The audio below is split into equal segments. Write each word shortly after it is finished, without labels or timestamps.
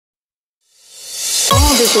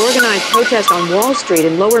This organized protest on Wall Street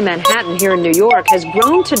in Lower Manhattan here in New York has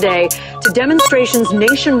grown today to demonstrations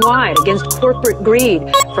nationwide against corporate greed.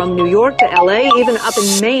 From New York to LA, even up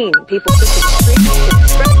in Maine, people took to the streets to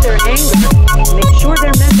express their anger and make sure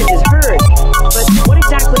their message is heard. But what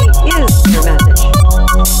exactly is their message?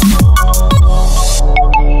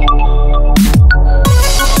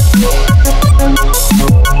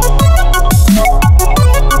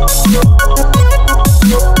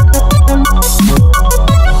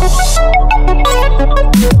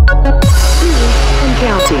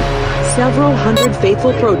 Several hundred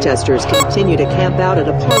faithful protesters continue to camp out at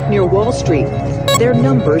a park near Wall Street. Their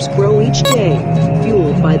numbers grow each day,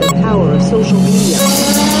 fueled by the power of social media.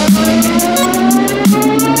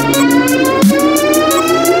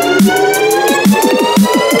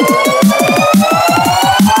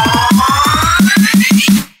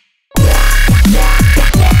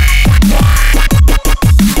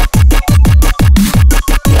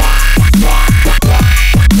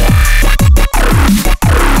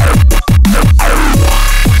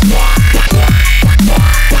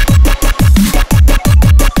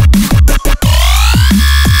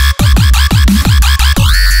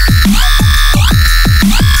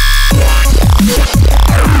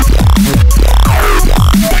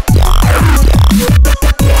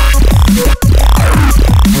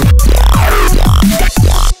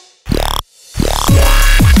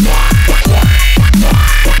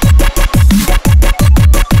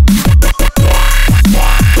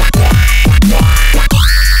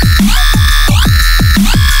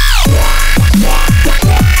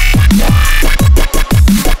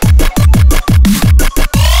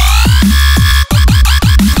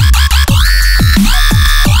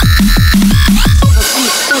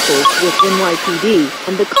 With NYPD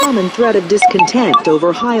and the common threat of discontent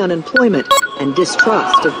over high unemployment and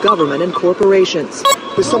distrust of government and corporations.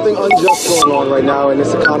 There's something unjust going on right now in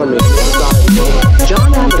this economy.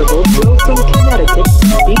 John Abbott drove from Connecticut to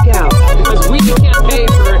speak out. Because we can't pay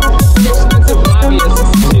for expensive lobbyists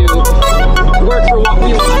to work for what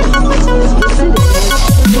we want.